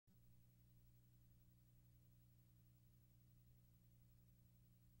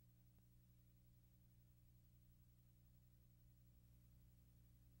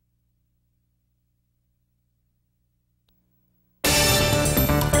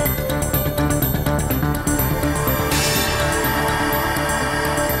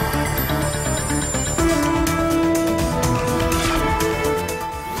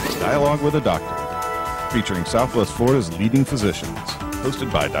Dialogue with a Doctor, featuring Southwest Florida's leading physicians,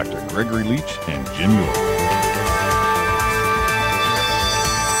 hosted by Dr. Gregory Leach and Jim York.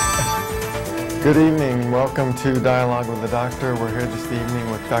 Good evening. Welcome to Dialogue with the Doctor. We're here this evening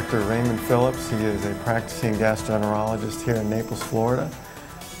with Dr. Raymond Phillips. He is a practicing gastroenterologist here in Naples, Florida.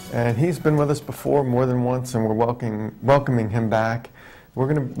 And he's been with us before more than once, and we're welcoming him back.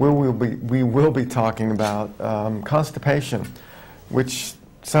 We will be talking about constipation, which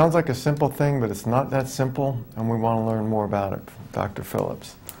sounds like a simple thing, but it's not that simple, and we want to learn more about it from Dr.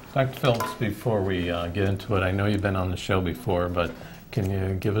 Phillips. Dr. Phillips, before we get into it, I know you've been on the show before, but can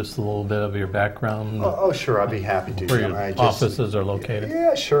you give us a little bit of your background? Oh, sure, I'd be happy to. Where your offices are located?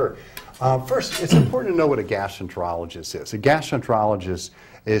 Yeah, sure. First, it's important to know what a gastroenterologist is. A gastroenterologist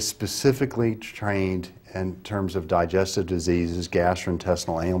is specifically trained in terms of digestive diseases,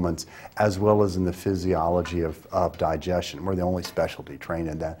 gastrointestinal ailments, as well as in the physiology of digestion. We're the only specialty trained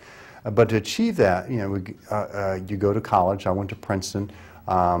in that. But to achieve that, you go to college. I went to Princeton.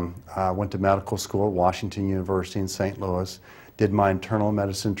 I went to medical school at Washington University in St. Louis. Did my internal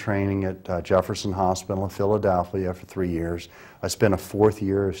medicine training at Jefferson Hospital in Philadelphia for 3 years. I spent a 4th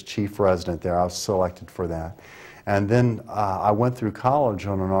year as chief resident there. I was selected for that. And then I went through college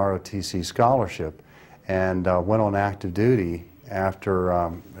on an ROTC scholarship and went on active duty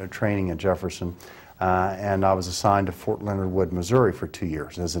after training at Jefferson. And I was assigned to Fort Leonard Wood, Missouri for 2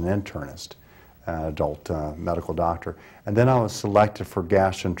 years as an internist, adult medical doctor. And then I was selected for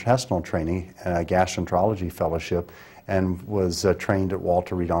gastrointestinal training, a gastroenterology fellowship, and was trained at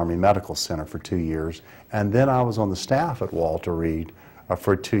Walter Reed Army Medical Center for 2 years. And then I was on the staff at Walter Reed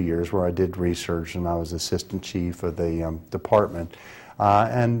for 2 years, where I did research, and I was assistant chief of the department,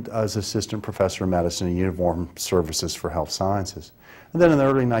 and as assistant professor of medicine and uniform services for health sciences. And then in the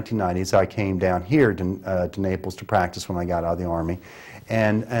early 1990s, I came down here to Naples to practice when I got out of the Army.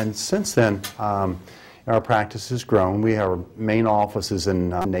 And since then, our practice has grown. We have our main offices in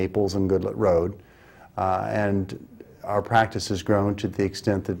Naples and Goodlet Road, and our practice has grown to the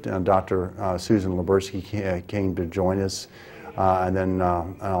extent that Dr. Susan Lebersky came to join us. And then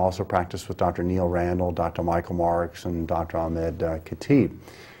I also practiced with Dr. Neil Randall, Dr. Michael Marks, and Dr. Ahmed Khatib.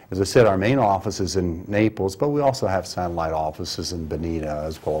 As I said, our main office is in Naples, but we also have satellite offices in Bonita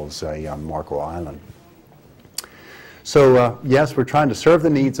as well as Marco Island. So yes, we're trying to serve the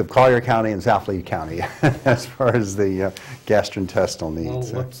needs of Collier County and South Lee County as far as the gastrointestinal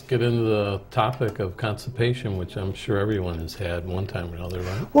needs. Well, let's get into the topic of constipation, which I'm sure everyone has had one time or another,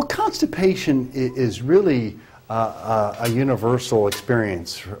 right? Well, constipation is really a universal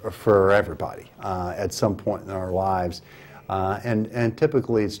experience for everybody at some point in our lives. And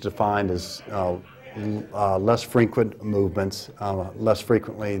typically it's defined as less frequent movements, less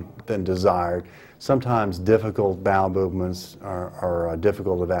frequently than desired, sometimes difficult bowel movements or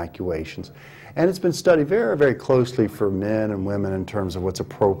difficult evacuations. And it's been studied very, very closely for men and women in terms of what's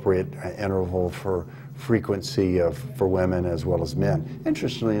appropriate interval for frequency for women as well as men.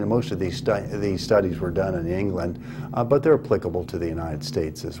 Interestingly, most of these studies were done in England, but they're applicable to the United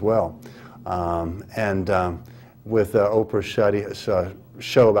States as well. With Oprah's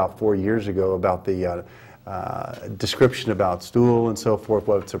show about 4 years ago about the description about stool and so forth,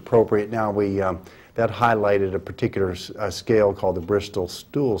 what's appropriate. Now that highlighted a particular scale called the Bristol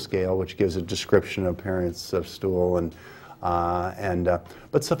Stool Scale, which gives a description of appearance of stool.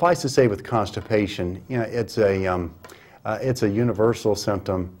 But suffice to say, with constipation, it's a universal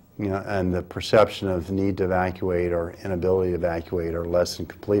symptom, and the perception of need to evacuate or inability to evacuate or less than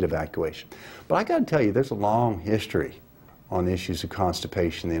complete evacuation. But I got to tell you, there's a long history on issues of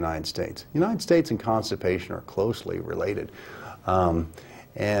constipation in the United States. The United States and constipation are closely related.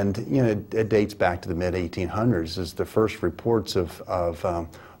 It dates back to the mid-1800s as the first reports of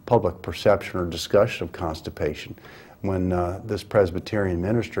public perception or discussion of constipation, when this Presbyterian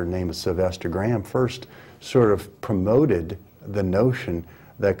minister named Sylvester Graham first sort of promoted the notion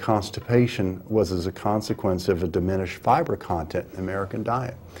that constipation was as a consequence of a diminished fiber content in the American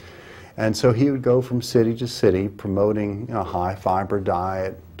diet. And so he would go from city to city promoting a high fiber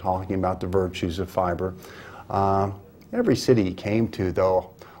diet, talking about the virtues of fiber. Every city he came to, though,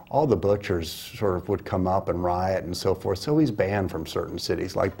 all the butchers sort of would come up and riot and so forth, so he's banned from certain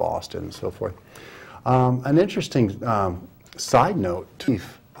cities like Boston and so forth. An interesting side note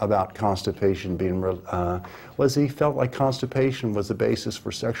about constipation was he felt like constipation was the basis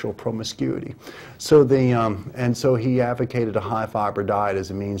for sexual promiscuity. So and so he advocated a high fiber diet as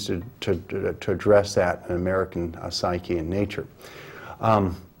a means to address that in American psyche and nature.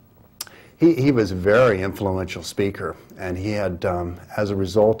 He was a very influential speaker, and he had, as a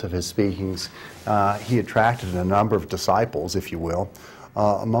result of his speakings, he attracted a number of disciples, if you will,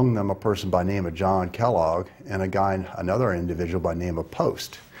 among them a person by the name of John Kellogg and another individual by the name of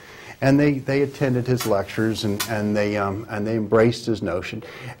Post. And they attended his lectures, and they embraced his notion,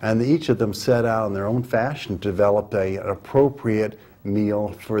 and each of them set out in their own fashion to develop an appropriate meal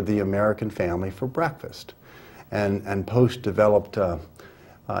for the American family for breakfast. And Post developed,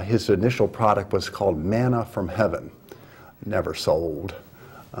 his initial product was called Manna from Heaven, never sold.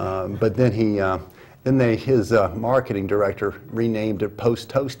 But then his marketing director renamed it Post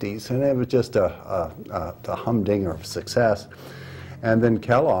Toasties, and it was just a humdinger of success. And then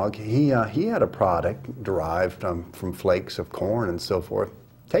Kellogg, he had a product derived from flakes of corn and so forth.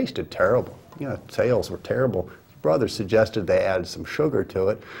 Tasted terrible. You know, sales were terrible. Brothers suggested they added some sugar to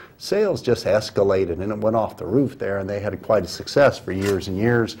it. Sales just escalated, and it went off the roof there, and they had quite a success for years and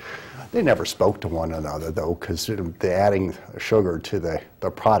years. They never spoke to one another, though, because adding sugar to the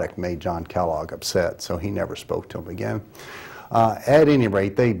product made John Kellogg upset, so he never spoke to him again. At any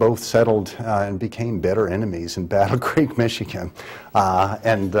rate, they both settled and became bitter enemies in Battle Creek, Michigan.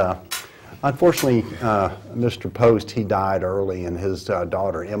 Unfortunately, Mr. Post, he died early, and his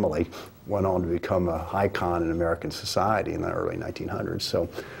daughter, Emily, went on to become an icon in American society in the early 1900s.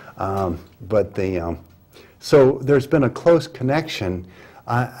 So there's been a close connection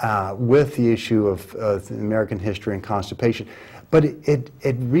with the issue of American history and constipation. But it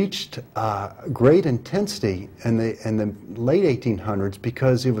reached great intensity in the late 1800s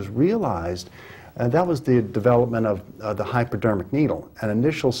because it was realized that was the development of the hypodermic needle. And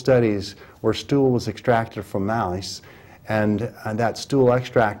initial studies where stool was extracted from mice, and that stool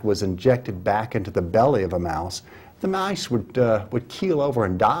extract was injected back into the belly of a mouse, the mice would keel over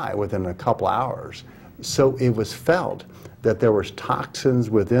and die within a couple hours. So it was felt that there was toxins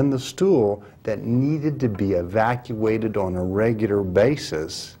within the stool that needed to be evacuated on a regular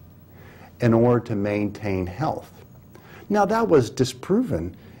basis in order to maintain health. Now that was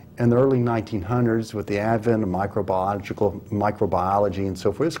disproven in the early 1900s with the advent of microbiology and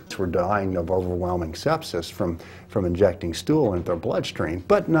so forth. Were dying of overwhelming sepsis from injecting stool into their bloodstream.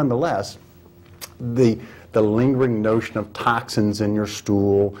 But nonetheless, the lingering notion of toxins in your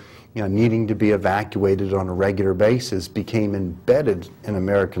stool, you know, needing to be evacuated on a regular basis became embedded in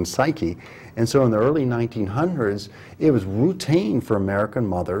American psyche. And so in the early 1900s, it was routine for American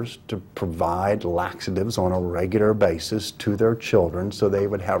mothers to provide laxatives on a regular basis to their children so they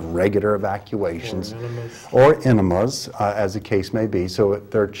would have regular evacuations. Or enemas, as the case may be, so that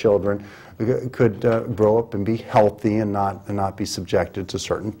their children could grow up and be healthy and not be subjected to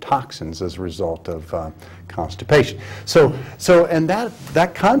certain toxins as a result of constipation. And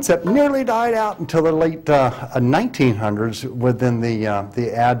that concept nearly died out until the late 1900s, within the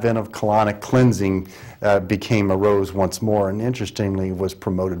advent of colonic cleansing arose once more, and interestingly was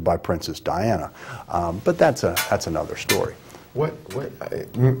promoted by Princess Diana. But that's another story.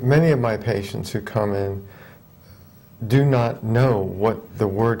 Many of my patients who come in do not know what the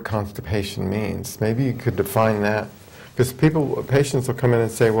word constipation means. Maybe you could define that, because patients will come in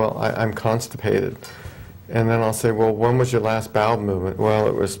and say, well, I'm constipated. And then I'll say, well, when was your last bowel movement? Well,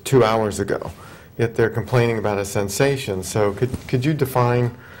 it was 2 hours ago. Yet they're complaining about a sensation. So could you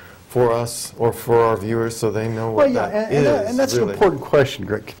define for us or for our viewers so they know what that is? And that's really an important question,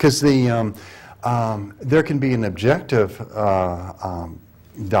 Greg, because there can be an objective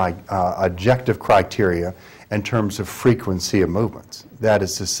criteria in terms of frequency of movements. That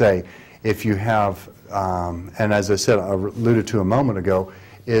is to say, if you have, and as I said, I alluded to a moment ago,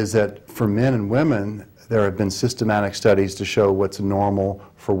 is that for men and women, there have been systematic studies to show what's normal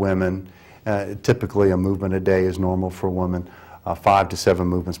for women. Typically, a movement a day is normal for women, 5 to 7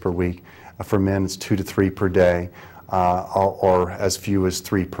 movements per week. For men, it's 2 to 3 per day, or as few as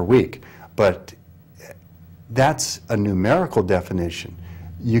 3 per week. But that's a numerical definition.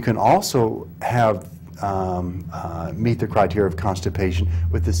 You can also have meet the criteria of constipation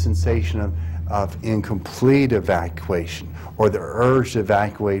with the sensation of incomplete evacuation, or the urge to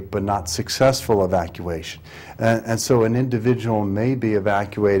evacuate but not successful evacuation. And so an individual may be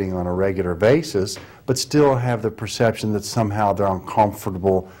evacuating on a regular basis but still have the perception that somehow they're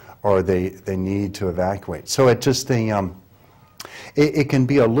uncomfortable or they need to evacuate. So it can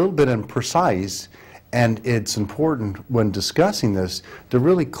be a little bit imprecise, and it's important when discussing this to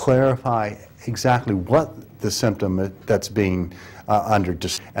really clarify exactly what the symptom that's being under,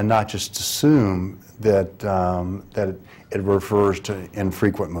 and not just assume that it refers to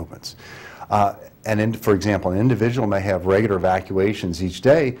infrequent movements. For example, an individual may have regular evacuations each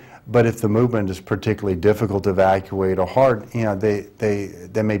day, but if the movement is particularly difficult to evacuate or hard, you know, they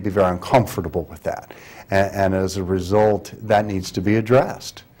may be very uncomfortable with that, and as a result, that needs to be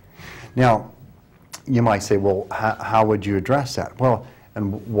addressed. Now, you might say, well, how would you address that? Well,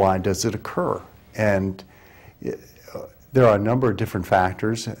 and why does it occur? And there are a number of different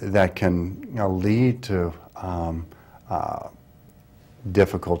factors that can lead to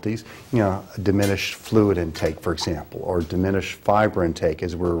difficulties, diminished fluid intake, for example, or diminished fiber intake,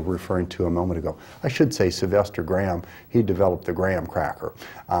 as we were referring to a moment ago. I should say Sylvester Graham, he developed the graham cracker,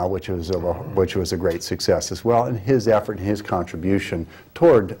 which was a great success as well, and his effort and his contribution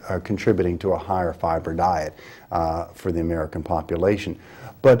toward contributing to a higher fiber diet for the American population.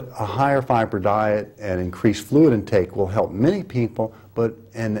 But a higher fiber diet and increased fluid intake will help many people, but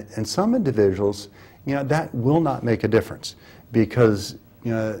in some individuals, that will not make a difference, because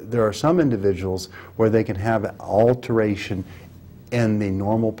there are some individuals where they can have alteration in the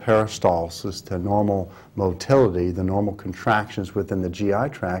normal peristalsis, the normal motility, the normal contractions within the GI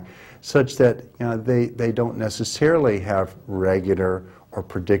tract, such that they don't necessarily have regular or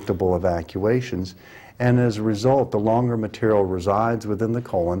predictable evacuations. And as a result, the longer material resides within the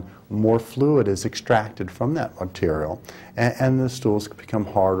colon, more fluid is extracted from that material, and the stools become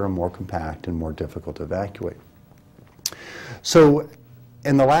harder, more compact, and more difficult to evacuate. So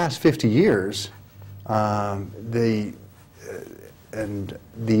in the last 50 years, the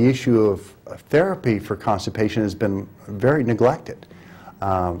issue of therapy for constipation has been very neglected.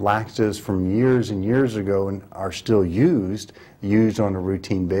 Laxatives from years and years ago are still used on a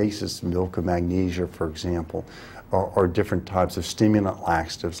routine basis, milk of magnesia, for example, or different types of stimulant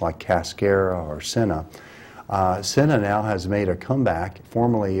laxatives like Cascara or Senna. Senna now has made a comeback.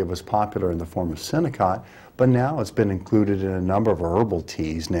 Formerly it was popular in the form of Senokot, but now it's been included in a number of herbal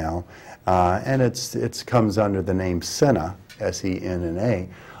teas now, and it comes under the name Senna, S-E-N-N-A,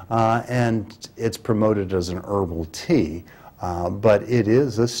 and it's promoted as an herbal tea, but it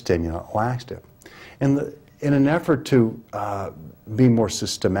is a stimulant laxative. In an effort to be more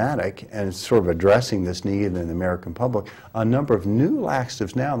systematic and sort of addressing this need in the American public, a number of new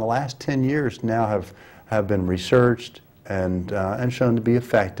laxatives now in the last 10 years now have been researched and shown to be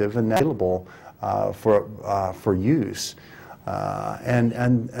effective and available for use.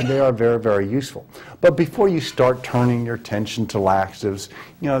 And they are very, very useful. But before you start turning your attention to laxatives,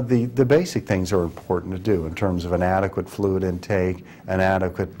 the basic things are important to do in terms of an adequate fluid intake, an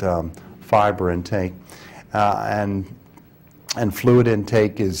adequate fiber intake, and fluid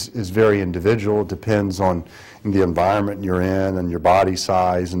intake is very individual. It depends on the environment you're in and your body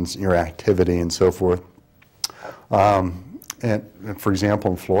size and your activity and so forth. And for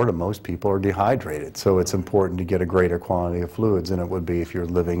example, in Florida, most people are dehydrated, so it's important to get a greater quantity of fluids than it would be if you're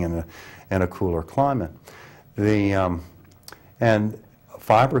living in a cooler climate. And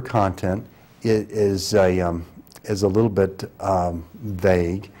fiber content is a little bit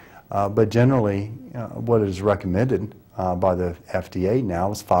vague, but generally what is recommended by the FDA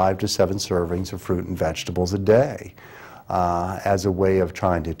now is 5 to 7 servings of fruit and vegetables a day. As a way of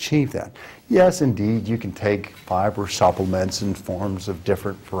trying to achieve that. Yes, indeed, you can take fiber supplements in forms of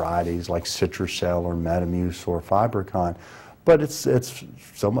different varieties like Citrusel or Metamuse or Fibercon, but it's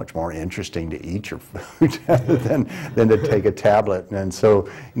so much more interesting to eat your food than to take a tablet. And so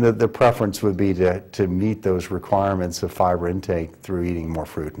the preference would be to meet those requirements of fiber intake through eating more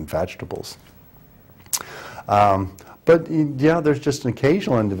fruit and vegetables. But yeah, there's just an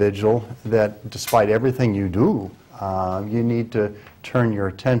occasional individual that despite everything you do, you need to turn your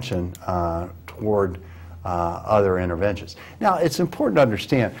attention toward other interventions. Now, it's important to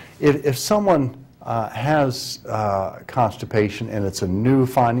understand, if someone has constipation and it's a new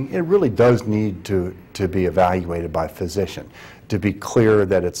finding, it really does need to be evaluated by a physician to be clear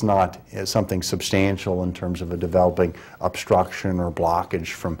that it's not something substantial in terms of a developing obstruction or blockage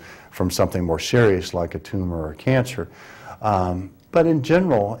from something more serious like a tumor or cancer. But in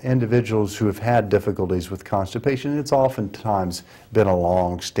general, individuals who have had difficulties with constipation, it's oftentimes been a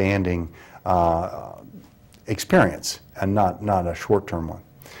long-standing experience and not a short-term one.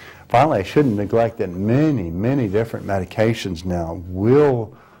 Finally, I shouldn't neglect that many different medications now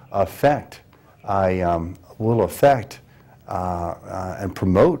will affect and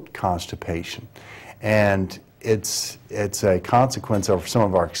promote constipation. And it's a consequence of some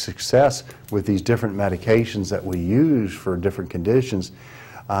of our success with these different medications that we use for different conditions.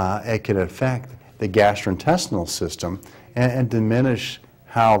 It can affect the gastrointestinal system and diminish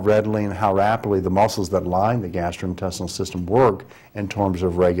how readily and how rapidly the muscles that line the gastrointestinal system work in terms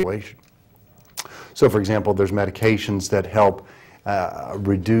of regulation. So, for example, there's medications that help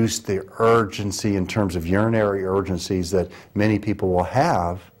reduce the urgency in terms of urinary urgencies that many people will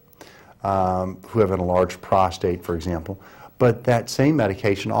have who have an enlarged prostate, for example. But that same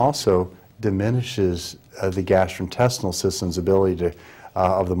medication also diminishes the gastrointestinal system's ability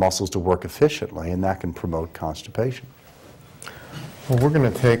of the muscles to work efficiently, and that can promote constipation. Well, we're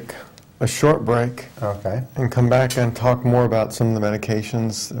going to take a short break Okay. and come back and talk more about some of the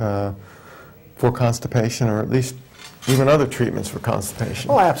medications for constipation, or at least even other treatments for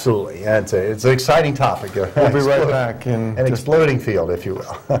constipation. Oh, absolutely. It's an exciting topic. We'll be right back in an exploding field, if you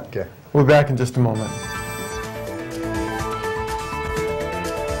will. Okay. We'll be back in just a moment.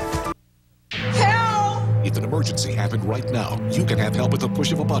 If an emergency happened right now, you can have help at the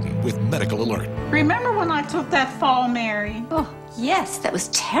push of a button with Medical Alert. Remember when I took that fall, Mary? Oh, yes, that was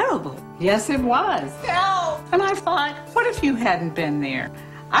terrible. Yes, it was. Help! And I thought, what if you hadn't been there?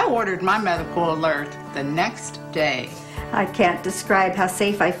 I ordered my Medical Alert the next day. I can't describe how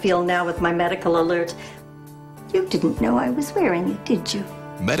safe I feel now with my Medical Alert. You didn't know I was wearing it, did you?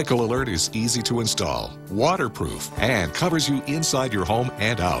 Medical Alert is easy to install, waterproof, and covers you inside your home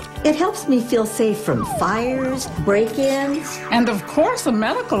and out. It helps me feel safe from fires, break-ins. And of course, a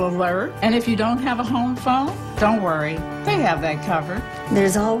Medical Alert. And if you don't have a home phone, don't worry. They have that covered.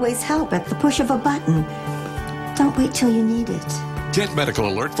 There's always help at the push of a button. Don't wait till you need it. Get Medical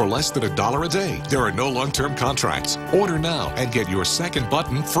Alert for less than $1 a day. There are no long-term contracts. Order now and get your second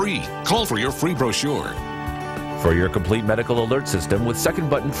button free. Call for your free brochure. For your complete medical alert system with second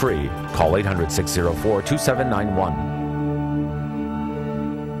button free, call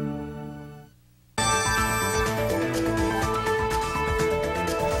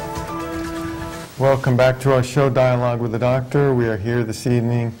Welcome back to our show, Dialogue with the Doctor. We are here this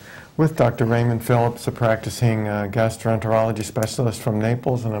evening with Dr. Raymond Phillips, a practicing gastroenterology specialist from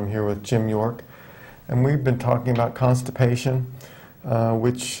Naples, and I'm here with Jim York. And we've been talking about constipation,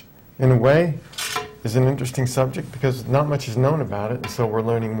 which in a way is an interesting subject because not much is known about it, and so we're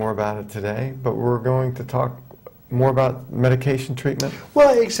learning more about it today. But we're going to talk more about medication treatment.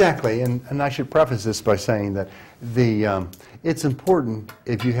 Well, exactly, and I should preface this by saying that it's important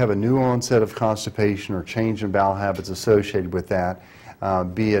if you have a new onset of constipation or change in bowel habits associated with that,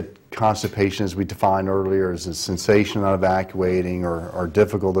 be it constipation as we defined earlier as a sensation on evacuating or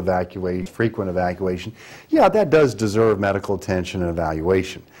difficult evacuation, frequent evacuation, yeah, that does deserve medical attention and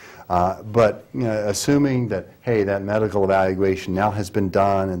evaluation. But assuming that, hey, that medical evaluation now has been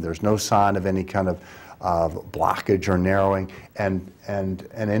done and there's no sign of any kind of blockage or narrowing, and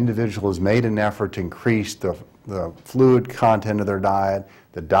an individual has made an effort to increase the fluid content of their diet,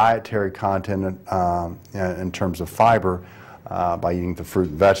 the dietary content in terms of fiber by eating the fruit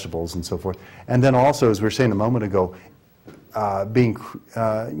and vegetables and so forth. And then also, as we were saying a moment ago,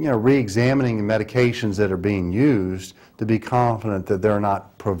 re-examining the medications that are being used to be confident that they're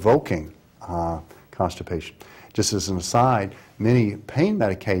not provoking constipation. Just as an aside, many pain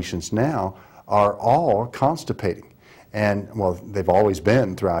medications now are all constipating. And, well, they've always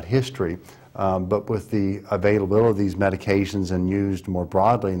been throughout history, but with the availability of these medications and used more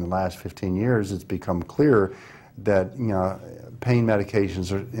broadly in the last 15 years, it's become clear that, pain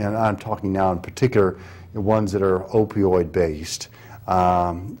medications, and I'm talking now in particular ones that are opioid-based,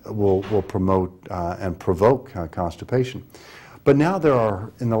 will promote and provoke constipation. But now there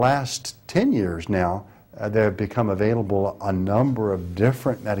are, in the last 10 years now, there have become available a number of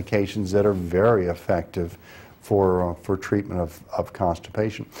different medications that are very effective for treatment of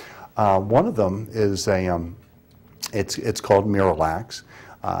constipation. One of them is it's called Miralax,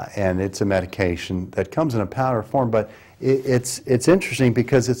 and it's a medication that comes in a powder form, but it's interesting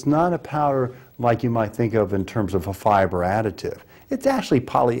because it's not a powder like you might think of in terms of a fiber additive. It's actually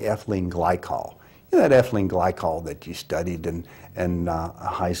polyethylene glycol. That ethylene glycol that you studied in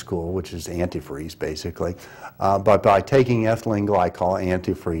high school, which is antifreeze basically. But by taking ethylene glycol,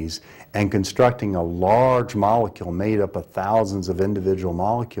 antifreeze, and constructing a large molecule made up of thousands of individual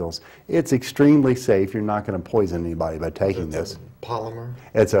molecules, it's extremely safe. You're not going to poison anybody by taking this. Polymer?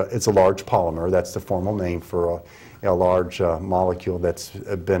 It's a large polymer. That's the formal name for a large molecule that's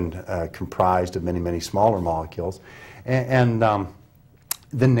been comprised of many, many smaller molecules. And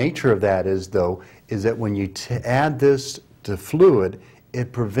the nature of that is that when you add this to fluid,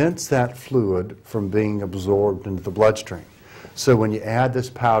 it prevents that fluid from being absorbed into the bloodstream. So when you add this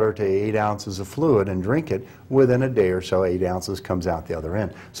powder to 8 ounces of fluid and drink it, within a day or so, 8 ounces comes out the other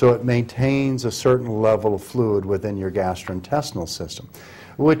end. So it maintains a certain level of fluid within your gastrointestinal system,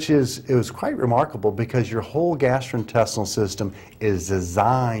 which it was quite remarkable because your whole gastrointestinal system is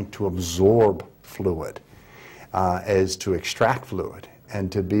designed to absorb fluid, as to extract fluid. And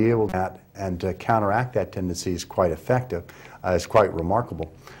to be able to and to counteract that tendency is quite effective, is quite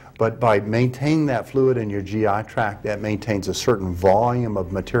remarkable. But by maintaining that fluid in your GI tract, that maintains a certain volume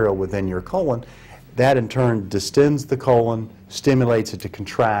of material within your colon. That in turn distends the colon, stimulates it to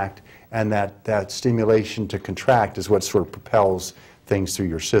contract, and that stimulation to contract is what sort of propels things through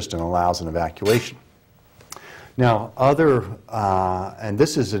your system and allows an evacuation. Now, and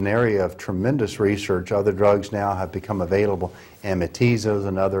this is an area of tremendous research. Other drugs now have become available. Amitiza is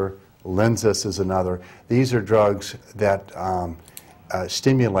another. Linzess is another. These are drugs that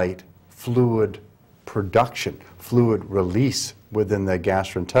stimulate fluid production, fluid release within the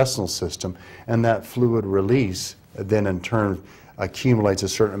gastrointestinal system, and that fluid release then in turn accumulates a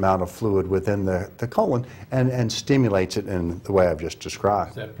certain amount of fluid within the colon and stimulates it in the way I've just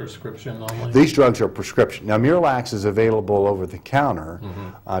described. Is that prescription only? These drugs are prescription. Now, Miralax is available over the counter,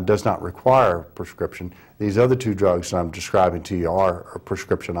 does not require prescription. These other two drugs that I'm describing to you are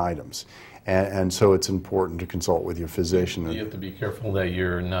prescription items. And so it's important to consult with your physician. Do you have to be careful that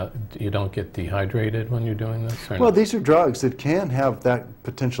you don't get dehydrated when you're doing this? Or Well, not? these are drugs that can have that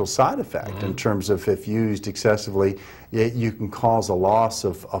potential side effect in terms of if used excessively, you can cause a loss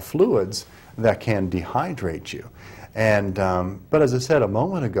of fluids that can dehydrate you. And but as I said a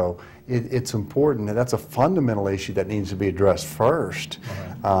moment ago, it's important, and that's a fundamental issue that needs to be addressed first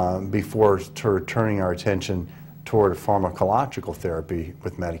before turning our attention toward pharmacological therapy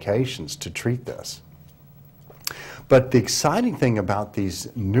with medications to treat this. But the exciting thing about these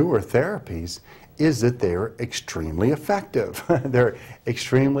newer therapies is that they're extremely effective. They're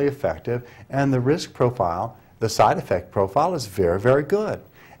extremely effective, and the risk profile, the side effect profile is very, very good.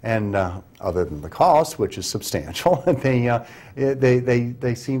 And other than the cost, which is substantial,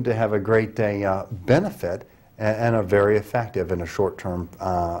 they seem to have a great benefit and are very effective in a short-term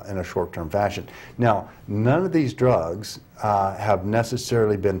fashion. Now, none of these drugs have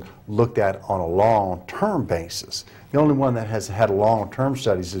necessarily been looked at on a long-term basis. The only one that has had long-term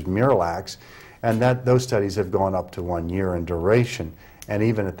studies is Miralax, and those studies have gone up to 1 year in duration. And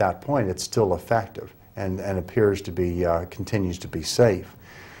even at that point, it's still effective and appears to be continues to be safe.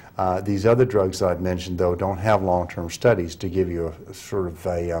 These other drugs that I've mentioned, though, don't have long-term studies to give you a sort of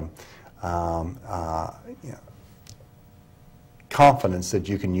a confidence that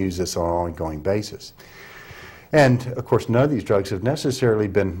you can use this on an ongoing basis. And of course, none of these drugs have necessarily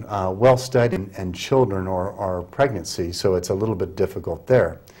been well studied in children or pregnancy, so it's a little bit difficult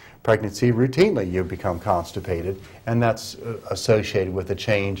there. Pregnancy, routinely you become constipated, and that's associated with a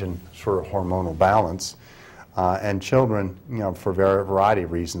change in sort of hormonal balance. And children, for a variety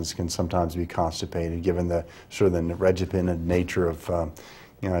of reasons, can sometimes be constipated, given the sort of the regimented nature of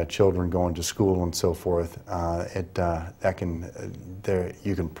children going to school and so forth.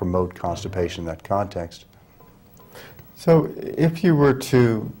 You can promote constipation in that context. So if you were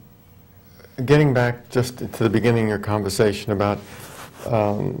to, getting back just to the beginning of your conversation about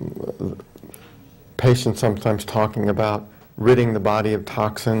patients sometimes talking about ridding the body of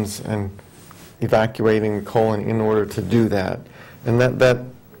toxins and evacuating the colon in order to do that, and that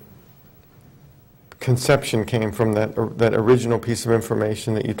conception came from that original piece of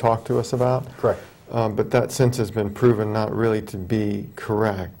information that you talked to us about. Correct. But that since has been proven not really to be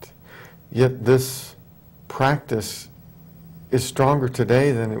correct. Yet this practice is stronger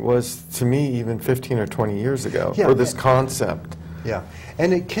today than it was, to me, even 15 or 20 years ago, or this concept. Yeah,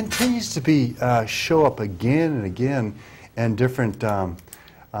 and it continues to be show up again and again, and different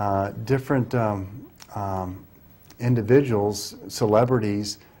individuals,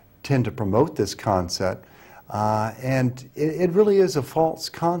 celebrities, tend to promote this concept, and it really is a false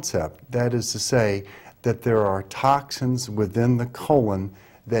concept. That is to say that there are toxins within the colon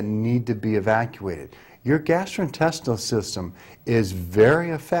that need to be evacuated. Your gastrointestinal system is very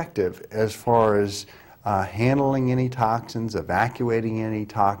effective as far as handling any toxins, evacuating any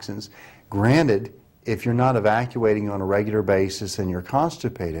toxins. Granted, if you're not evacuating on a regular basis and you're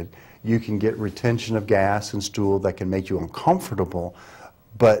constipated, you can get retention of gas and stool that can make you uncomfortable,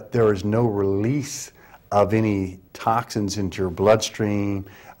 but there is no release of any toxins into your bloodstream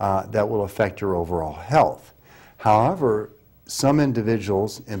that will affect your overall health. However, some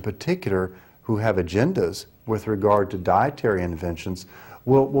individuals in particular who have agendas with regard to dietary interventions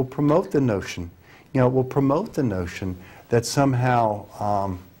will promote the notion, that somehow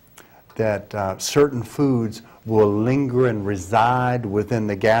certain foods will linger and reside within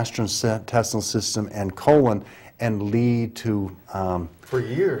the gastrointestinal system and colon and lead to for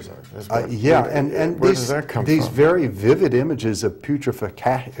years. Yeah, and where does that come these from? very vivid images of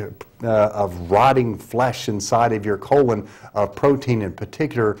putrefaction, of rotting flesh inside of your colon, of protein in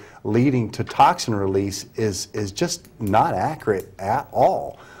particular, leading to toxin release is just not accurate at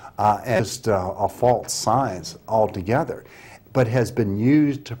all, and just a false science altogether, but has been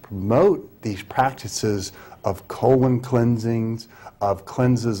used to promote these practices of colon cleansings, of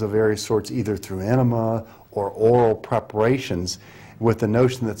cleanses of various sorts, either through enema or oral preparations, with the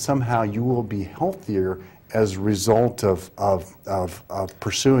notion that somehow you will be healthier as a result of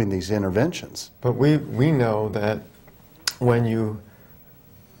pursuing these interventions. But we know that when you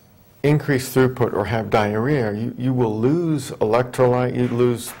increase throughput or have diarrhea, you will lose electrolyte, you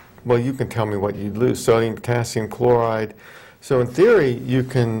lose, well, you can tell me what you'd lose, sodium, potassium, chloride. So in theory, you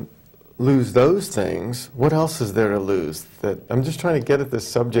can lose those things. What else is there to lose? That I'm just trying to get at this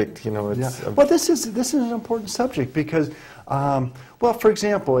subject, you know. It's, Well, this is an important subject because, well, for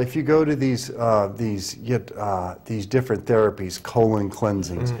example, if you go to these different therapies, colon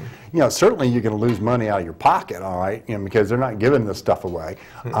cleansings, you know, certainly you're going to lose money out of your pocket, all right, you know, because they're not giving this stuff away.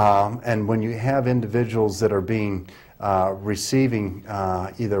 And when you have individuals that are being receiving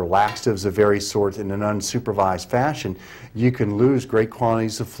either laxatives of various sorts in an unsupervised fashion, you can lose great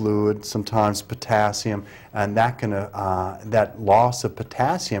quantities of fluid, sometimes potassium, and that can that loss of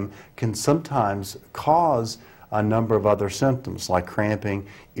potassium can sometimes cause a number of other symptoms like cramping,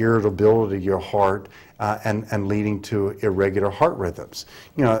 irritability of your heart, and leading to irregular heart rhythms.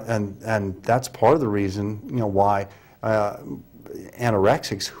 You know, and that's part of the reason, you know, why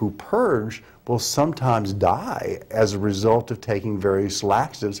anorexics who purge will sometimes die as a result of taking various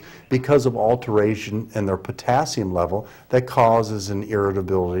laxatives because of alteration in their potassium level that causes an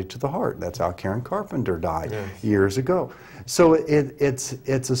irritability to the heart. That's how Karen Carpenter died years ago. So it's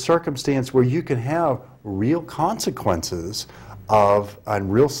a circumstance where you can have real consequences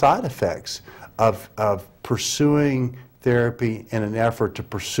and real side effects of pursuing therapy in an effort to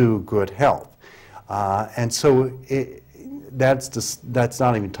pursue good health. And so that's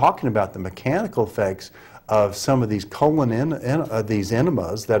not even talking about the mechanical effects of some of these these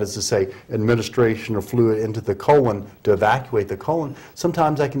enemas, that is to say, administration of fluid into the colon to evacuate the colon.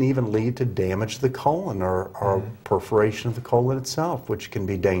 Sometimes that can even lead to damage to the colon or perforation of the colon itself, which can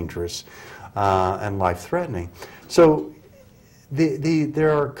be dangerous and life-threatening. So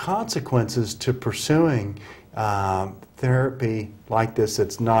there are consequences to pursuing therapy like this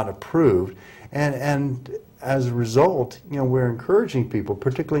that's not approved, and as a result, you know, we're encouraging people,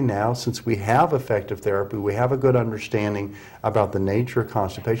 particularly now, since we have effective therapy, we have a good understanding about the nature of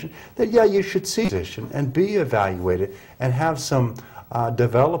constipation, that yeah, you should see a physician and be evaluated and have some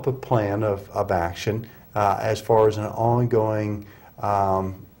develop a plan of action as far as an ongoing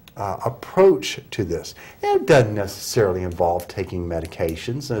approach to this. And it doesn't necessarily involve taking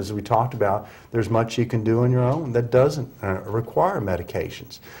medications. As we talked about, there's much you can do on your own that doesn't require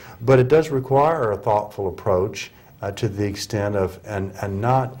medications. But it does require a thoughtful approach to the extent of, and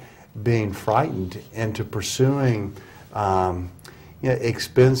not being frightened into pursuing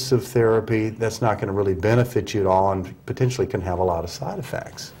expensive therapy that's not going to really benefit you at all and potentially can have a lot of side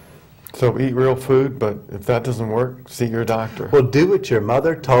effects. So eat real food, but if that doesn't work, see your doctor. Well, do what your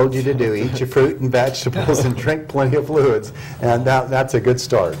mother told you to do. Eat your fruit and vegetables and drink plenty of fluids. And that's a good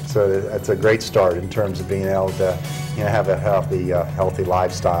start. So that's a great start in terms of being able to have a healthy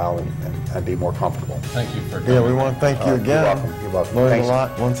lifestyle and be more comfortable. Thank you for coming. Yeah, we want to thank you again. You're welcome. You're welcome. Learned a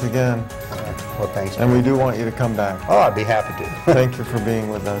lot once again. Well, thanks. And we do want you to come back. Oh, I'd be happy to. Thank you for being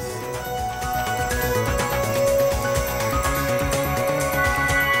with us.